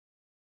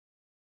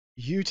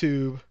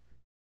YouTube,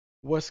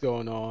 what's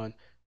going on?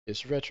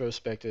 It's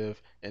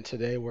retrospective, and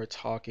today we're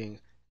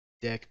talking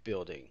deck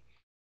building.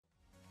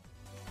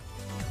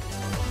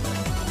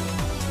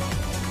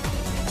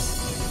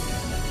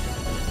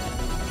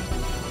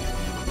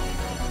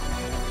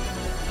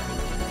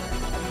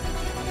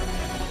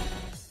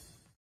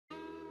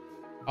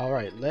 All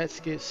right, let's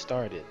get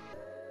started.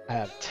 I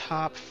have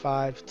top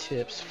 5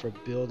 tips for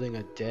building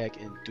a deck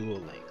in Duel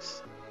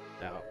Links.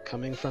 Now,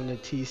 coming from the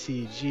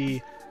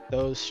TCG,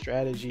 those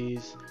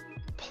strategies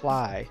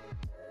apply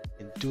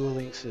in Duel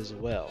Links as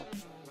well.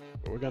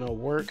 We're going to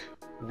work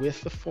with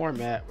the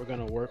format, we're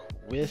going to work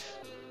with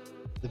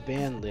the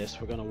ban list,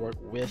 we're going to work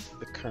with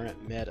the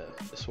current meta.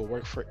 This will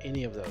work for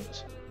any of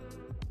those.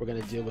 We're going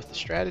to deal with the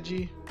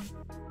strategy,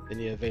 then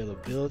the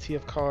availability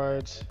of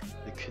cards,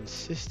 the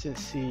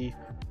consistency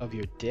of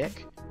your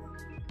deck,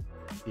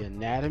 the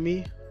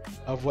anatomy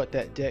of what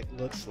that deck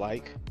looks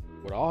like,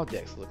 what all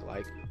decks look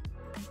like,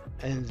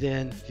 and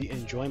then the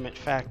enjoyment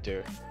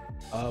factor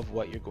of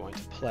what you're going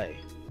to play.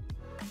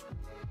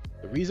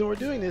 The reason we're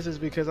doing this is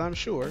because I'm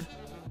sure,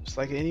 just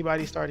like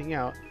anybody starting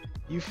out,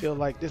 you feel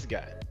like this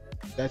guy.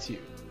 That's you.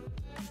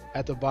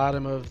 At the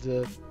bottom of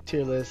the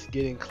tier list,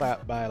 getting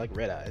clapped by like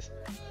red eyes.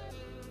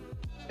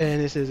 And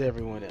this is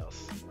everyone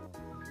else.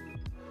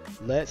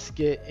 Let's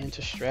get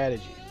into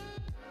strategy.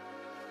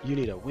 You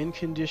need a win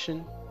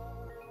condition.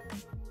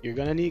 You're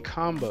going to need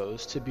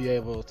combos to be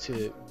able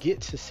to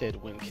get to said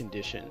win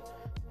condition.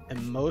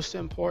 And most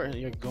important,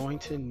 you're going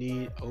to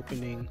need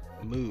opening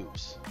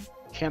moves.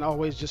 Can't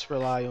always just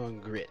rely on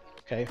grit,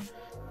 okay?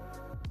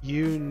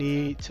 You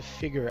need to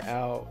figure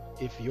out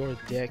if your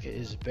deck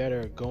is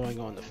better going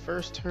on the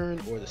first turn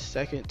or the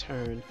second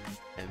turn,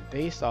 and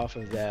based off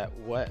of that,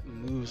 what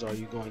moves are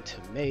you going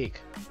to make,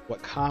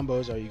 what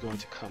combos are you going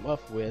to come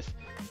up with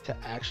to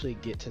actually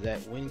get to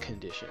that win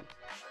condition.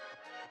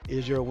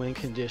 Is your win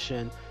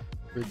condition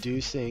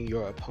reducing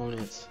your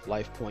opponent's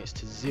life points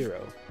to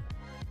 0?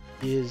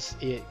 Is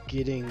it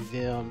getting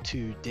them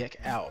to deck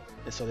out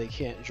and so they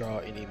can't draw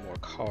any more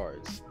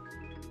cards?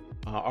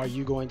 Are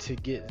you going to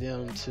get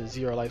them to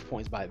 0 life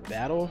points by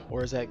battle,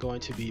 or is that going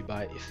to be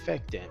by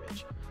effect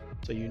damage?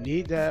 So you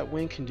need that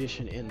win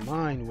condition in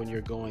mind when you're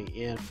going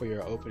in for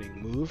your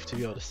opening move to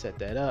be able to set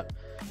that up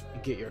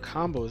and get your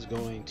combos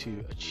going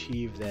to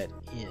achieve that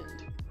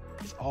end.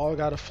 It's all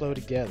got to flow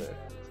together.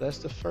 So that's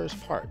the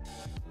first part.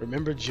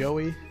 Remember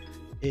Joey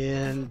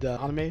in the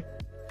anime?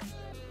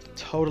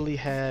 Totally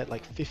had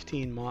like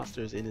 15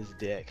 monsters in his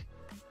deck.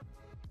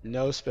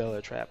 No spell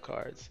or trap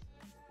cards.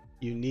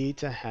 You need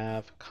to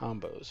have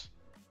combos.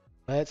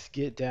 Let's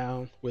get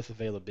down with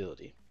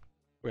availability.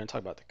 We're going to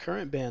talk about the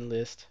current ban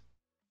list,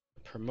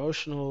 the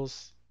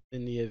promotionals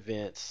in the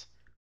events,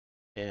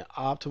 and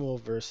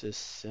optimal versus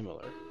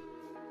similar.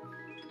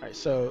 All right,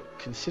 so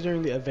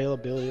considering the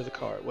availability of the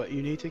card, what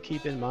you need to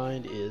keep in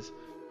mind is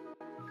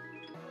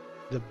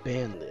the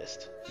ban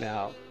list.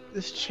 Now,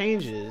 this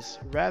changes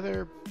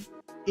rather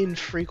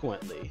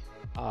infrequently.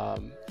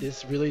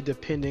 It's really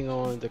depending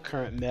on the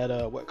current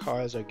meta, what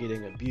cards are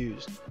getting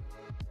abused.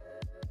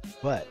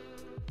 But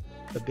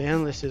the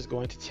ban list is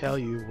going to tell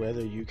you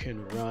whether you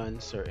can run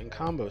certain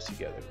combos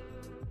together,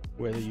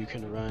 whether you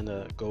can run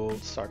a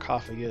gold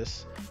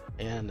sarcophagus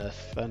and a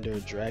thunder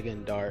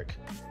dragon dark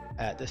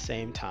at the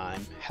same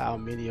time, how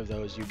many of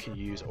those you can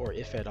use, or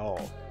if at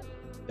all.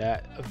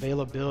 That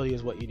availability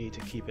is what you need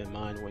to keep in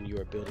mind when you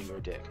are building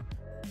your deck.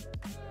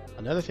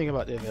 Another thing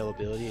about the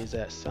availability is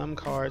that some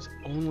cards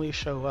only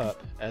show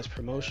up as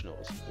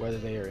promotionals, whether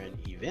they are in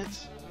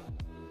events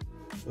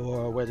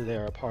or whether they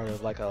are a part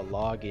of like a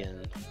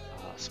login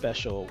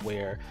special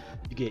where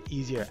you get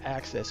easier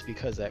access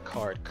because that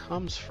card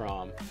comes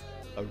from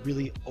a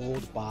really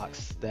old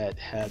box that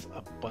has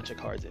a bunch of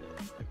cards in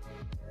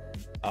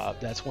it.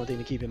 That's one thing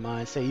to keep in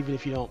mind. Say even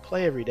if you don't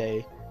play every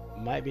day,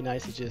 it might be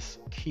nice to just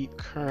keep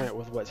current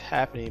with what's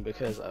happening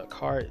because a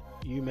card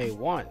you may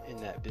want in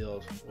that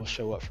build will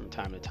show up from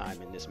time to time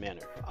in this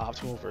manner.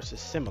 Optimal versus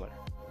similar.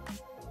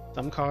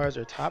 Some cards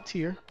are top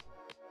tier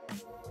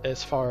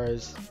as far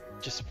as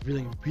just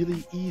really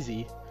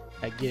easy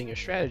at getting a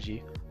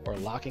strategy or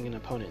locking an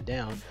opponent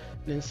down.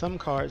 And then some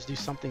cards do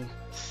something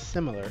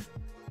similar,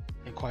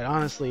 and quite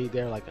honestly,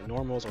 they're like the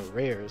normals or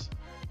rares,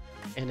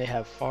 and they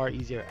have far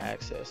easier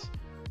access.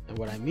 And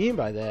what I mean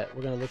by that,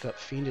 we're going to look up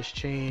Fiendish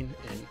Chain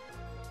and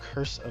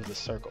Curse of the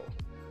Circle.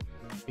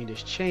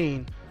 Fiendish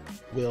Chain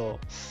will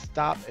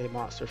stop a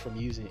monster from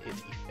using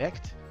its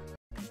effect,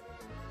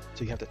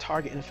 so you have to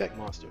target an effect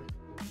monster.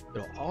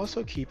 It'll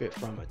also keep it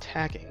from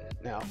attacking.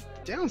 Now,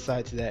 the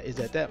downside to that is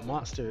that that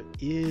monster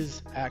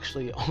is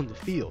actually on the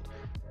field.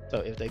 So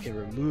if they can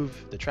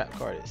remove the trap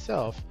card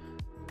itself,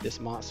 this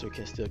monster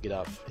can still get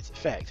off its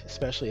effect,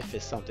 especially if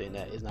it's something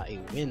that is not a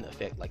win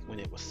effect like when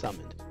it was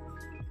summoned.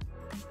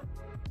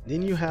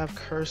 Then you have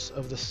Curse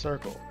of the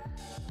Circle.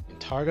 You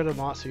target a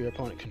monster your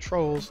opponent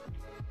controls,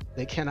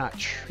 they cannot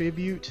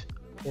tribute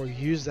or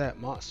use that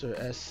monster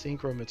as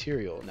synchro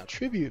material. Now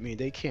tribute means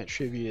they can't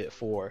tribute it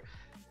for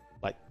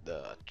like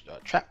the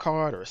trap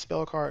card or a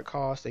spell card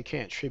cost. They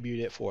can't tribute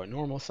it for a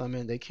normal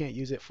summon. They can't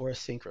use it for a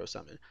synchro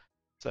summon.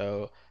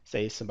 So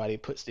say somebody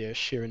puts their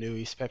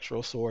Shiranui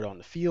Spectral Sword on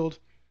the field,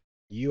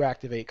 you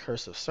activate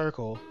Curse of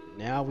Circle.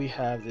 Now we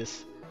have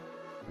this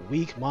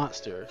weak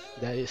monster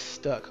that is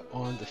stuck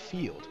on the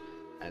field.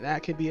 And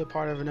that could be a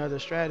part of another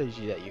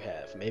strategy that you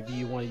have. Maybe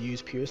you want to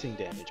use piercing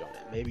damage on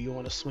it. Maybe you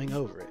want to swing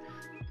over it.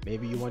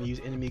 Maybe you want to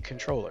use enemy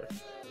controller.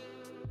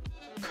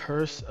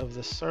 Curse of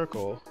the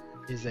Circle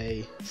is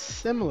a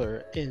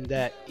similar in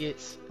that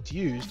it's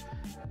used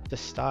to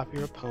stop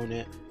your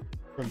opponent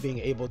from being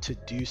able to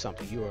do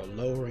something. You are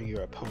lowering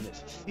your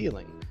opponent's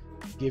ceiling,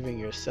 giving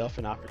yourself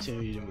an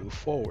opportunity to move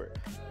forward.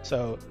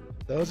 So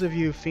those of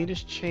you,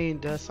 Fiendish Chain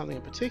does something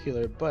in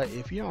particular, but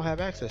if you don't have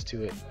access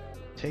to it,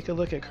 take a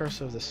look at Curse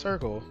of the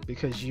Circle,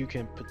 because you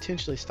can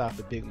potentially stop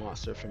a big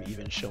monster from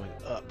even showing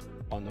up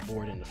on the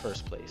board in the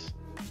first place.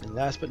 And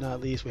last but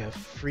not least, we have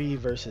free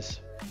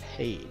versus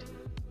paid,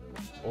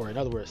 or in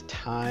other words,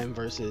 time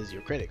versus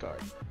your credit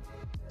card.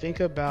 Think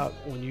about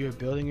when you're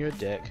building your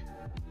deck,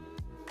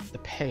 the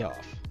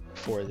payoff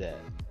for that.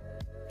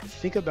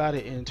 Think about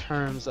it in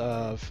terms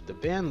of the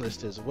ban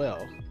list as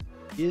well.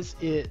 Is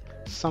it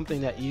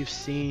something that you've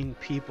seen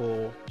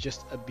people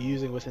just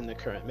abusing within the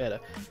current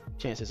meta?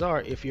 Chances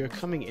are, if you're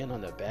coming in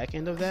on the back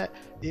end of that,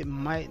 it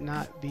might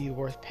not be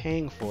worth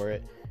paying for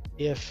it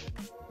if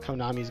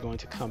Konami is going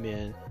to come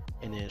in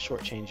and then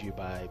shortchange you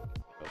by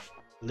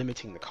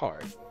limiting the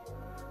card.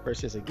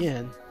 Versus,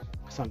 again,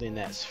 something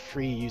that's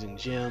free using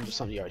gems or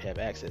something you already have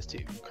access to.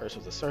 Curse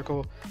of the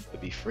Circle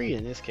would be free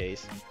in this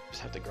case, you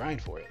just have to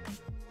grind for it.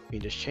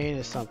 Fiendish Chain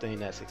is something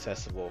that's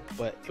accessible,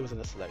 but it was in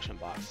the selection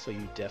box, so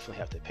you definitely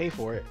have to pay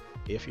for it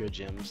if your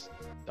gems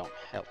don't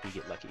help you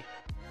get lucky.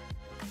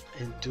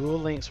 And Duel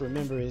Links,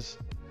 remember, is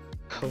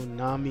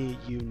Konami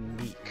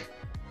unique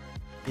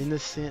in the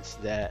sense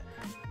that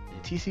in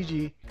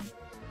TCG,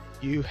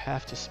 you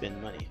have to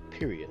spend money,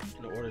 period,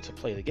 in order to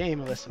play the game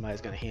unless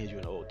somebody's going to hand you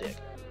an old deck.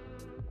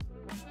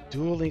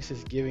 Duel Links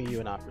is giving you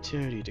an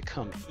opportunity to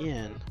come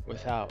in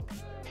without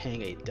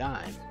paying a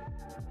dime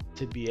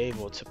to be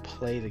able to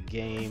play the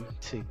game,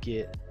 to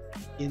get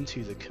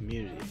into the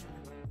community.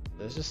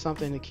 That's just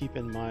something to keep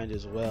in mind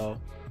as well.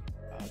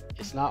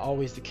 It's not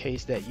always the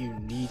case that you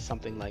need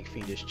something like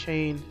Fiendish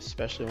Chain,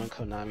 especially when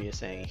Konami is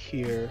saying,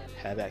 here,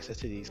 have access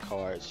to these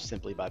cards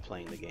simply by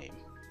playing the game.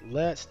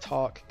 Let's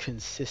talk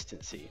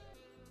consistency.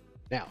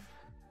 Now,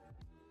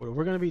 what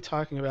we're going to be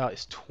talking about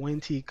is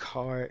 20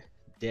 card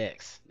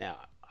decks. Now,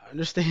 I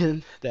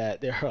understand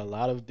that there are a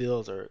lot of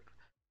builds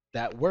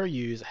that were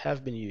used,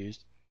 have been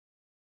used,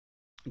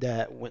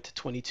 that went to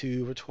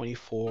 22 or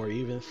 24 or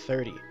even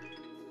 30.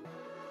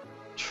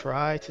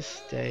 Try to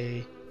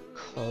stay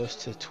close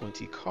to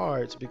 20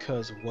 cards,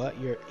 because what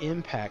you're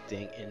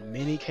impacting in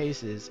many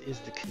cases is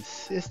the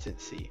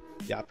consistency,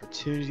 the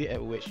opportunity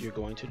at which you're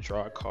going to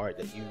draw a card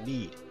that you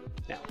need.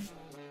 Now,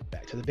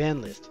 back to the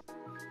ban list.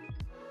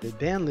 The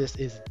ban list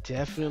is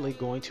definitely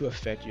going to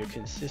affect your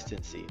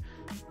consistency.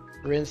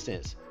 For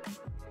instance,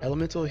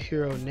 Elemental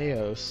Hero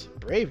Neos,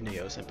 Brave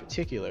Neos in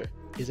particular,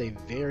 is a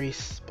very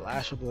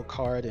splashable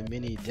card in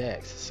many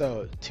decks.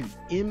 So to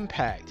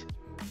impact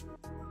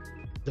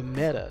the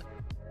meta,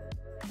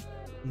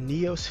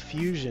 Neos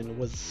Fusion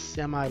was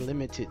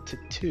semi-limited to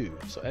 2.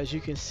 So as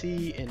you can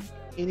see in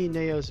any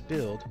Neos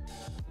build,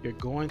 you're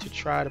going to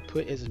try to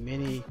put as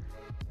many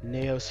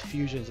Neos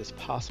Fusions as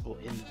possible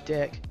in the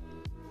deck,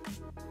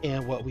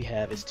 and what we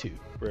have is 2.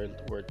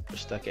 We're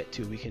stuck at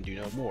 2. We can do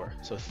no more.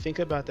 So think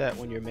about that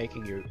when you're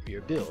making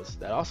your builds.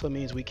 That also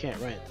means we can't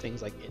run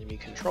things like enemy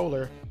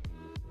controller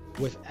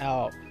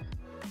without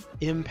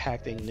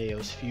impacting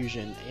Neos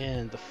Fusion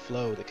and the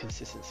flow, the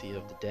consistency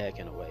of the deck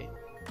in a way.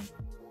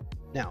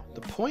 Now,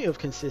 the point of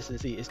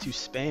consistency is to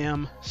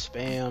spam,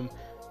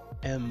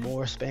 and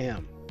more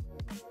spam.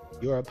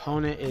 Your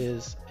opponent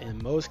is,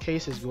 in most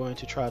cases, going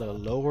to try to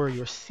lower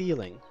your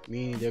ceiling,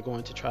 meaning they're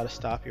going to try to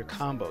stop your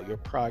combo, your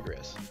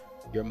progress,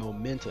 your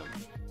momentum.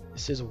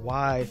 This is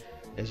why,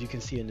 as you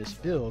can see in this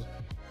build,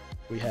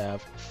 we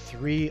have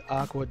 3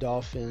 Aqua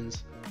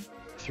Dolphins,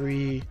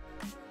 3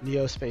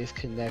 Neospace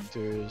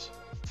Connectors,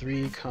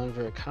 3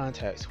 Convert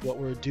Contacts. What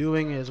we're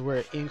doing is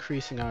we're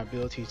increasing our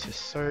ability to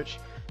search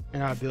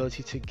and our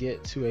ability to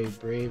get to a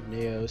Brave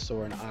Neos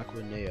or an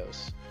Aqua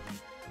Neos.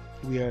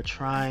 We are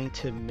trying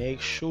to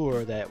make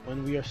sure that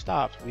when we are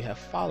stopped, we have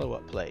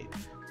follow-up play.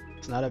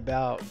 It's not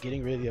about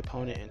getting rid of the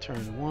opponent in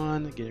turn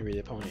 1, getting rid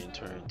of the opponent in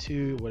turn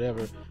 2,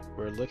 whatever.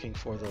 We're looking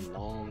for the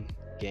long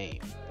game.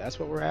 That's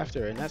what we're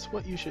after, and that's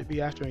what you should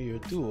be after in your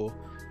duel: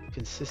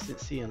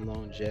 consistency and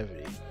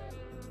longevity.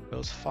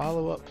 Those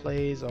follow-up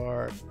plays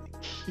are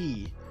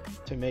key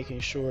to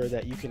making sure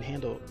that you can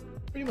handle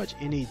pretty much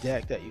any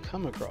deck that you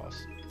come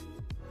across.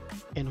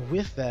 And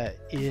with that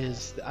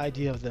is the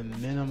idea of the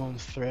minimum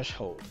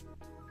threshold.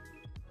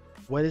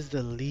 What is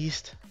the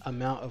least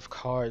amount of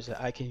cards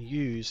that I can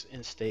use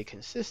and stay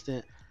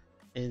consistent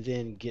and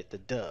then get the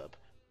dub,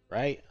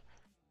 right?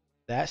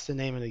 That's the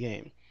name of the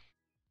game.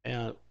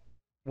 And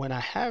when I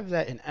have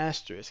that in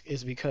asterisk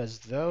is because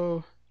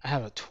though I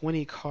have a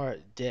 20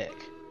 card deck,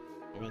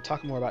 I'm going to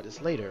talk more about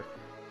this later,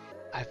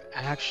 I've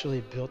actually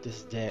built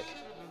this deck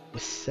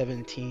with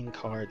 17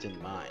 cards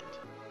in mind.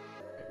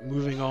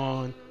 Moving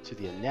on to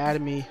the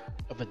anatomy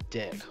of a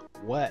deck.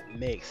 What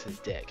makes a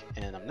deck?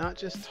 And I'm not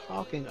just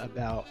talking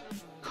about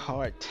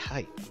card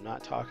type. I'm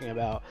not talking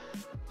about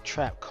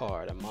trap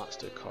card, a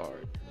monster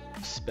card,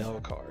 a spell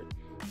card.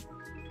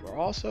 We're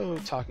also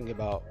talking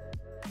about,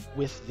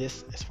 with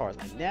this as far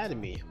as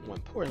anatomy, more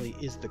importantly,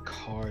 is the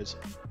card's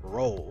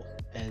role.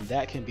 And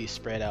that can be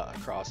spread out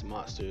across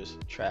monsters,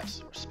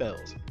 traps, or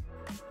spells.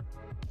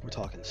 We're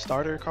talking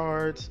starter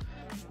cards.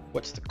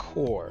 What's the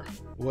core?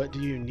 What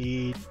do you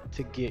need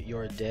to get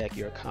your deck,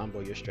 your combo,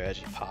 your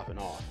strategy popping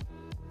off?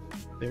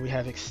 Then we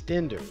have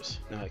extenders.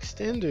 Now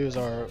extenders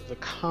are the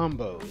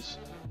combos.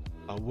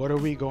 What are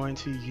we going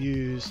to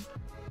use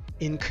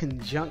in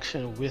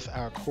conjunction with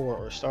our core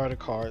or starter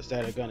cards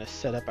that are going to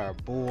set up our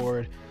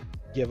board,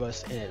 give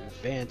us an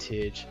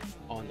advantage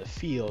on the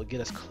field,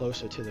 get us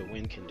closer to the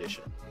win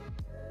condition.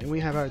 Then we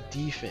have our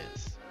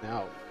defense.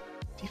 Now,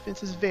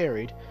 defense is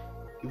varied.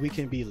 We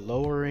can be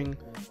lowering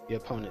the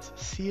opponent's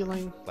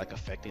ceiling, like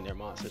affecting their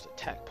monster's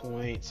attack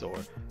points or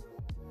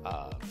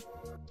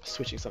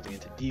switching something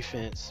into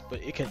defense,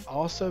 but it can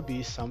also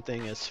be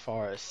something as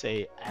far as,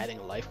 say,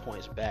 adding life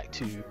points back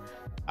to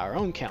our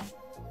own count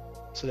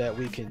so that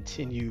we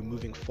continue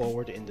moving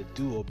forward in the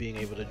duel, being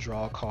able to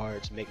draw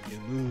cards, make new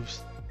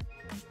moves.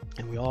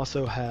 And we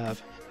also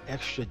have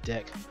extra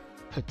deck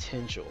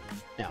potential.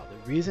 Now,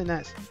 the reason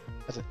that's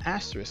an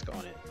asterisk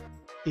on it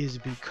is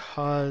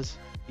because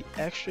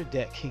the extra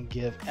deck can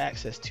give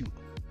access to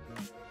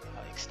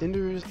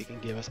extenders, it can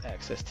give us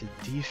access to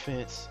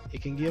defense,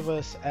 it can give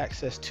us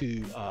access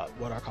to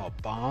what are called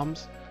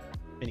bombs,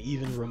 and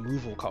even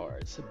removal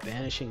cards,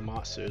 banishing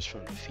monsters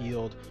from the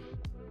field,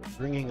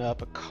 bringing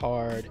up a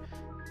card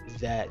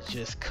that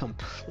just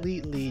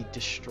completely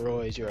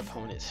destroys your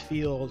opponent's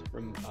field,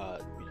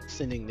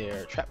 sending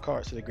their trap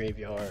cards to the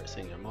graveyard,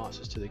 sending their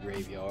monsters to the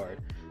graveyard,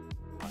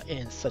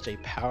 in such a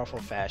powerful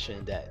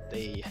fashion that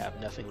they have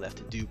nothing left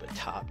to do but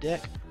top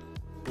deck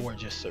or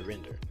just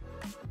surrender.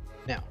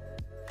 Now,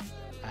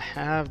 I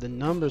have the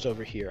numbers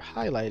over here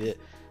highlighted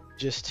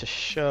just to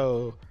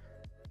show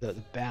the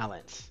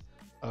balance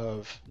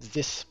of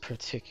this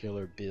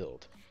particular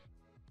build.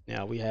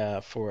 Now we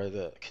have, for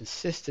the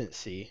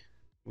consistency,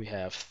 we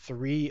have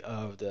 3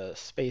 of the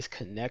Space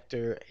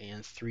Connector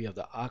and 3 of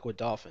the Aqua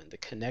Dolphin. The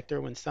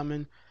Connector, when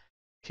summoned,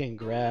 can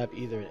grab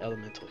either an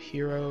Elemental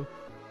Hero,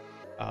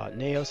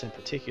 Neos in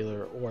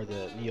particular, or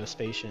the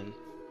Neospatian,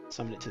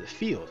 summon it to the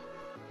field.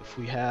 If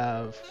we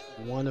have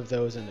one of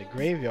those in the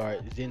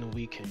graveyard, then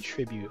we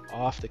contribute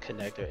off the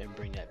Connector and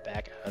bring that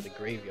back out of the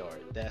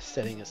graveyard. That's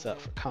setting us up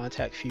for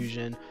Contact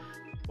Fusion,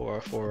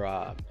 or for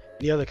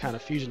any other kind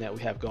of fusion that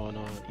we have going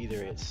on.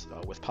 Either it's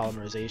with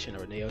Polymerization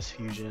or Neos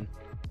Fusion,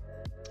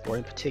 or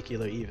in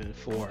particular even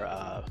for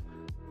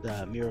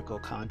the Miracle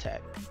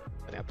Contact.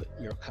 I think I put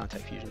Miracle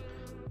Contact Fusion.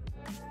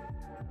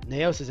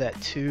 Neos is at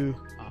 2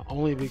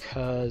 only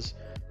because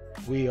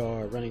we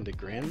are running the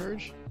Grand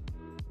Merge.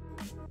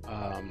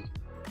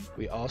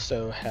 We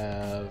also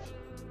have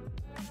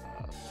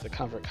the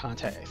Convert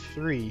Contact at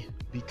 3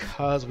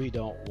 because we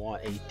don't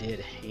want a dead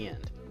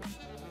hand.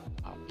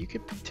 You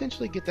could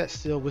potentially get that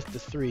still with the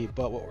 3,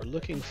 but what we're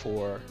looking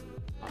for,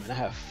 and I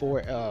have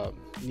 4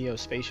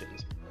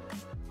 Neospatians.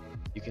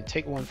 You can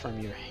take one from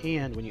your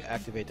hand when you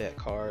activate that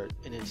card,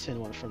 and then send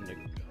one from the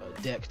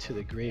deck to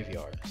the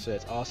graveyard. So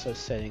it's also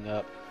setting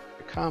up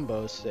your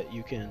combos so that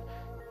you can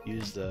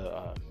use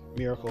the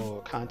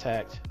Miracle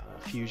Contact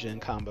Fusion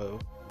combo,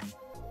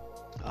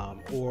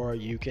 or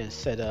you can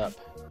set up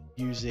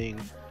using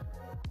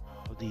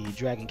the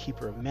Dragon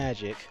Keeper of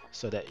Magic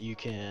so that you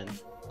can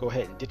go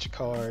ahead and ditch a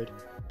card,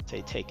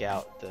 say take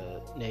out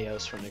the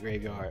Neos from the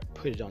graveyard,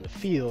 put it on the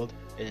field,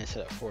 and then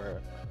set up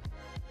for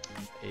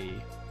a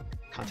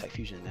Contact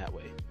Fusion in that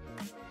way.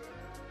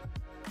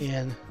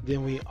 And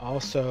then we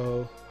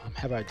also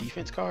have our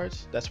defense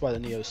cards. That's why the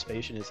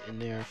Neospatian is in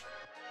there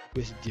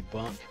with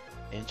Debunk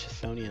and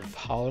Chthonian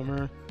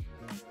Polymer.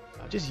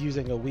 Just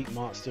using a weak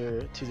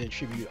monster to then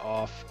tribute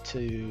off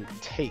to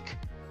take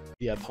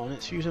the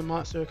opponent's fusion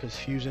monster, because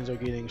fusions are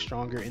getting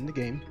stronger in the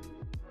game,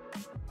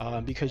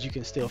 because you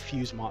can still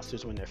fuse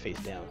monsters when they're face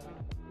down.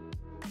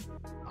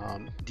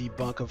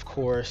 Debunk, of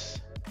course,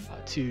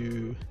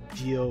 to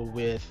deal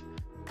with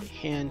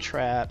hand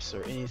traps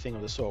or anything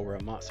of the sort where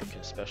a monster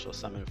can special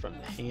summon from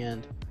the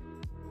hand.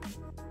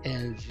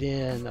 And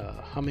then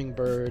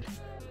Hummingbird,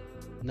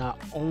 not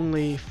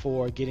only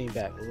for getting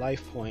back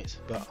life points,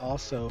 but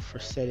also for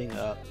setting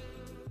up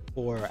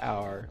for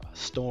our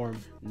Storm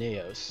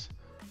Neos,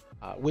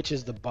 which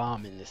is the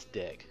bomb in this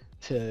deck,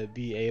 to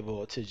be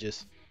able to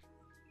just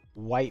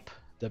wipe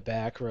the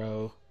back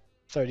row,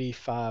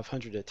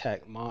 3,500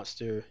 attack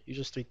monster,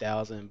 usually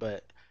 3,000,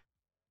 but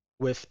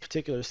with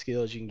particular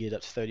skills you can get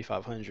up to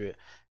 3,500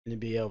 and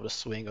be able to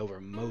swing over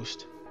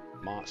most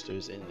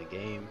monsters in the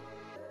game.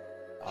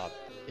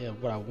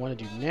 And what I want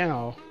to do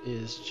now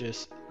is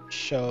just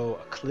show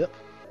a clip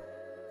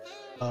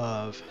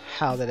of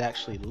how that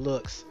actually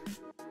looks,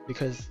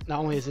 because not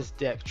only is this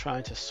deck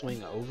trying to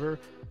swing over,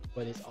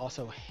 but it's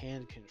also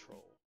hand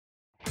control.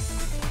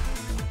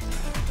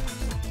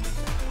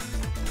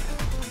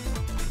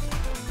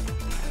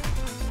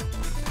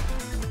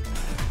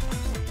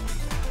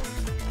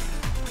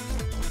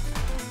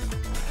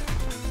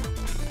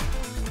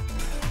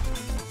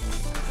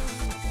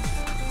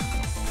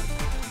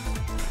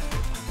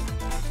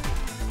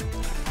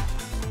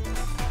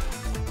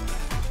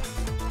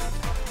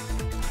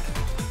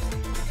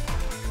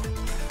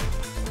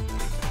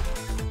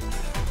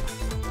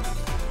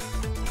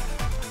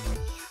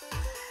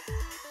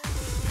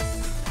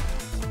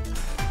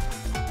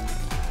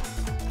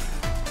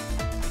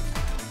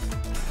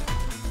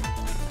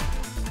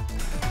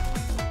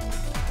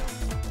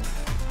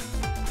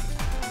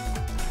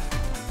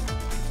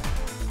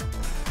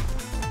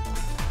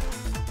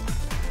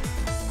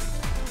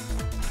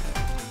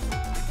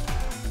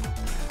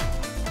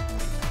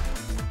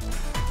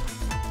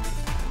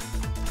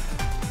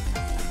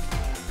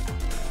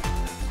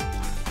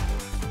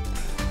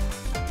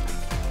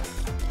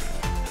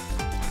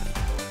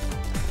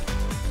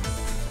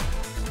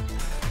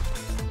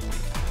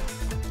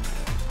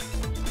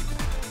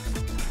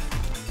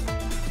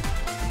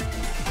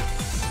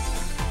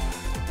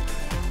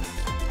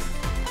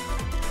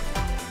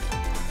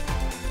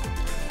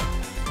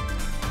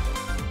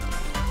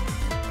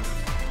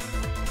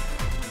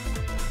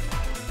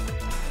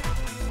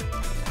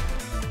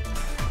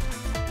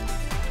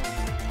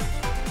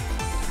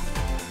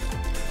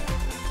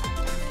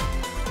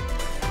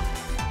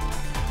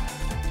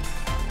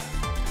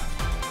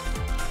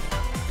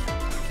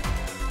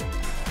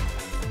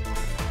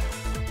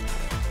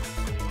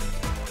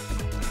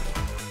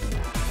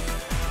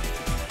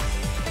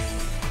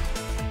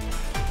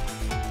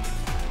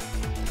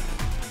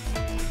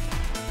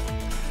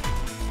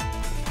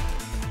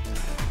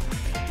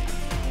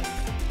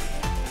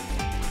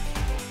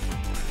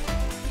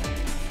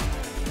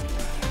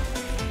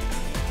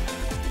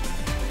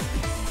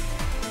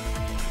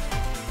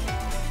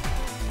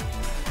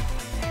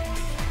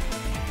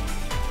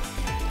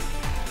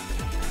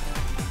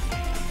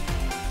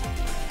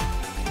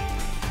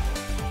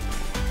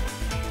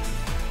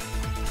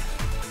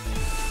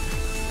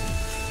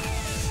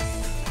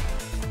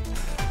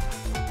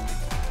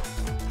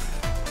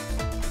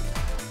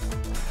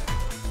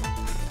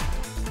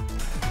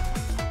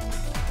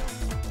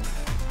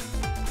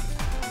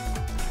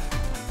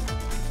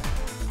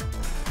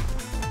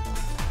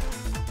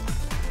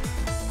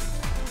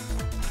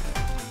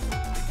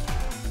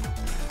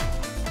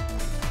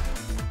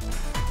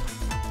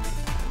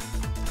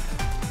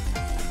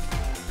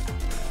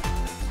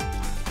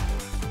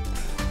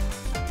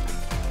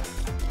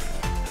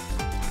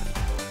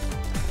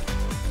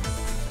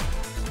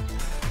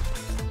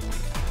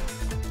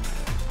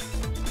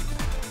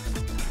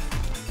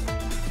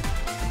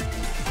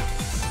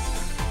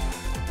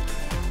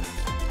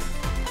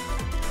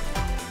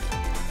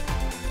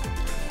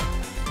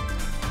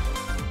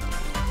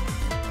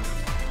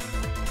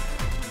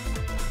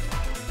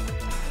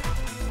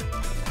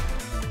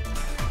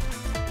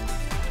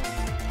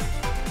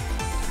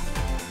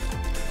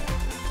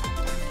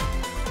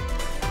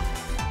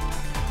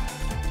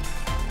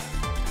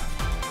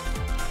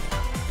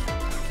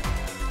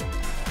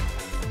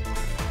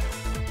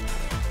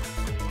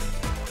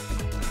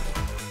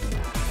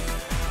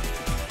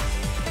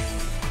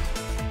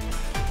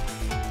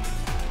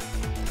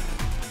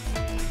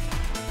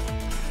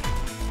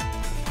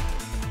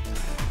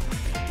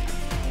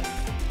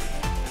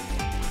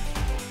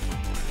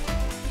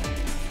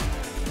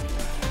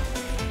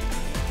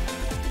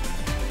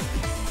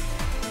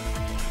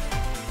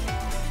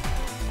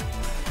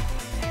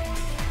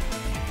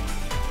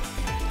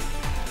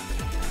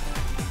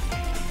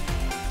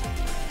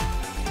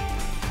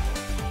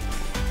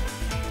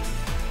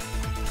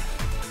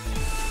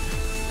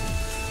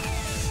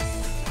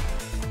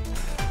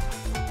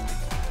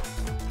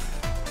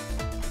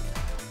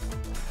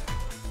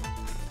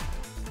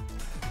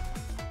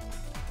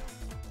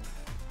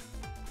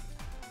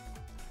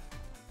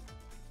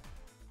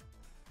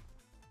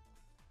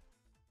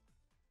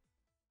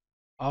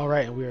 All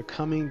right, and we are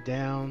coming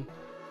down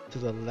to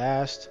the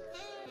last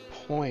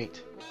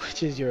point,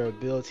 which is your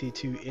ability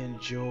to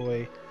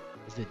enjoy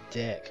the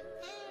deck.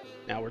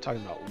 Now we're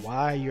talking about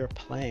why you're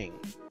playing.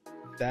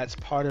 That's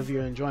part of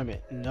your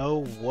enjoyment.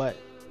 Know what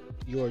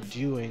you're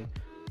doing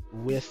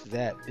with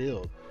that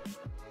build.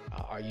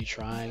 Are you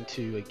trying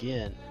to,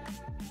 again,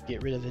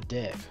 get rid of the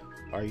deck?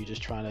 Are you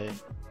just trying to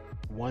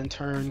one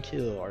turn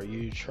kill? Are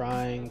you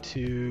trying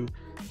to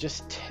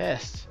just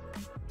test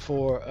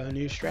for a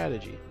new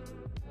strategy?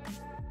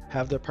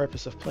 Have the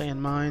purpose of play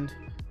in mind,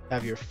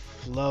 have your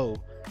flow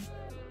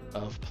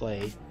of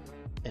play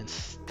and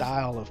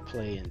style of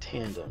play in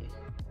tandem.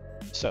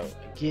 So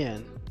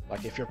again,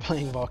 like if you're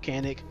playing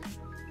Volcanic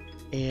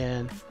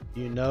and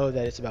you know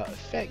that it's about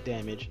effect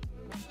damage,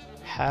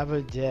 have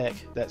a deck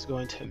that's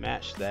going to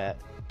match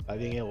that by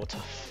being able to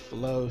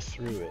flow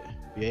through it.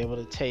 Be able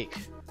to take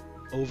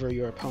over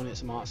your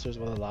opponent's monsters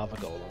with a lava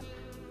golem.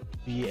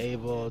 Be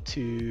able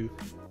to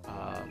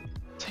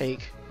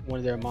take one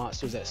of their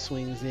monsters that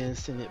swings in,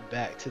 send it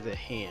back to the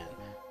hand.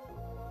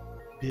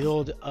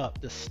 Build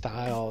up the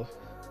style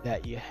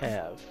that you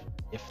have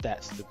if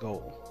that's the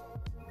goal.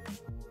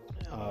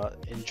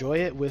 Enjoy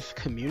it with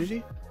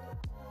community.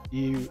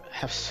 You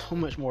have so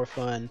much more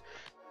fun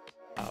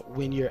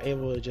when you're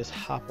able to just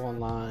hop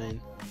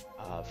online,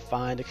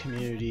 find a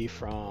community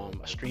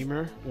from a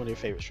streamer, one of your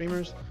favorite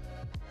streamers,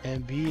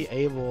 and be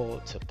able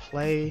to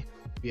play,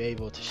 be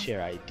able to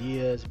share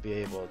ideas, be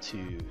able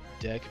to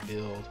deck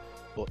build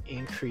will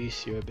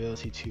increase your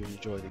ability to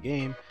enjoy the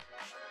game.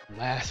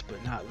 Last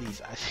but not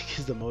least, I think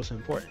is the most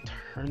important,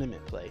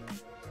 tournament play.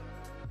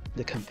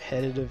 The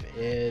competitive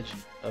edge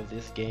of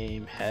this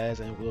game has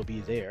and will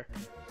be there.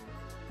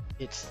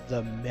 It's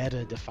the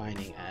meta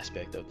defining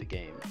aspect of the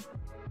game.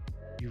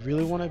 You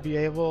really want to be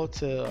able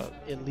to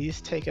at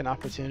least take an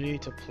opportunity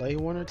to play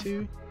one or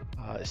two,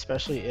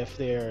 especially if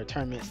they're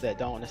tournaments that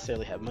don't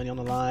necessarily have money on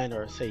the line,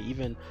 or say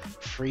even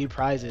free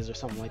prizes or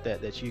something like that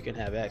that you can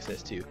have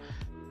access to.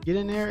 Get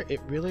in there.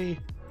 It really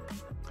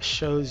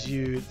shows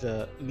you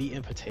the meat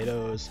and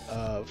potatoes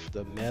of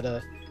the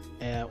meta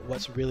and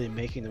what's really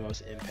making the most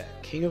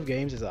impact. King of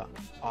Games is an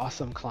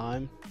awesome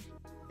climb.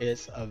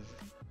 It's a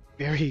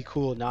very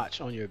cool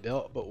notch on your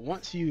belt, but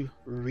once you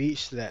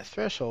reach that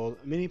threshold,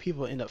 many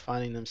people end up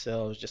finding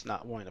themselves just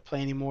not wanting to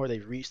play anymore.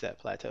 They've reached that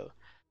plateau.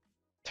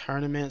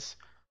 Tournaments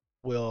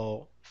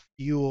will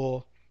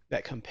fuel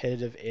that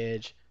competitive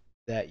edge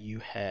that you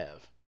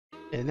have.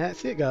 And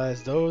that's it,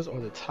 guys. Those are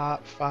the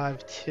top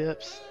 5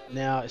 tips.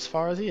 Now, as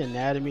far as the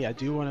anatomy, I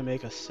do want to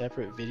make a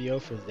separate video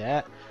for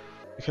that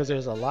because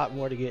there's a lot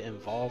more to get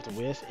involved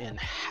with in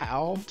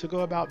how to go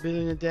about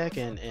building a deck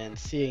and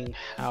seeing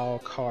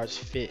how cards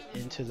fit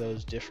into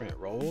those different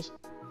roles.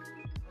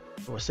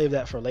 We'll save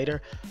that for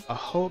later. I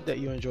hope that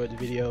you enjoyed the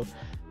video.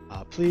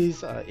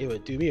 Please, it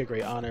would do me a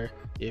great honor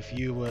if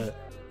you would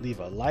leave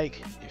a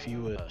like, if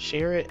you would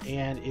share it,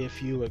 and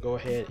if you would go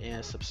ahead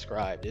and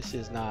subscribe. This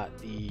is not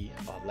the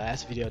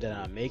last video that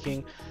I'm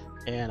making,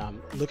 and I'm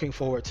looking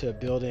forward to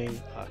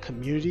building a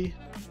community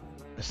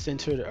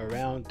centered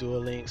around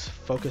Duel Links,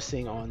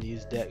 focusing on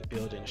these deck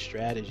building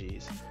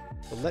strategies.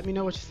 So let me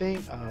know what you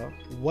think.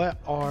 What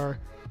are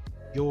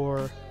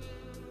your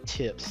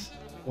tips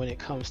when it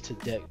comes to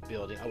deck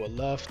building? I would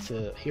love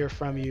to hear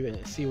from you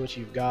and see what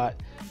you've got.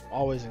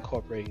 Always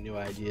incorporating new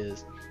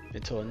ideas.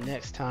 Until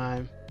next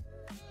time,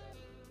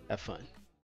 have fun.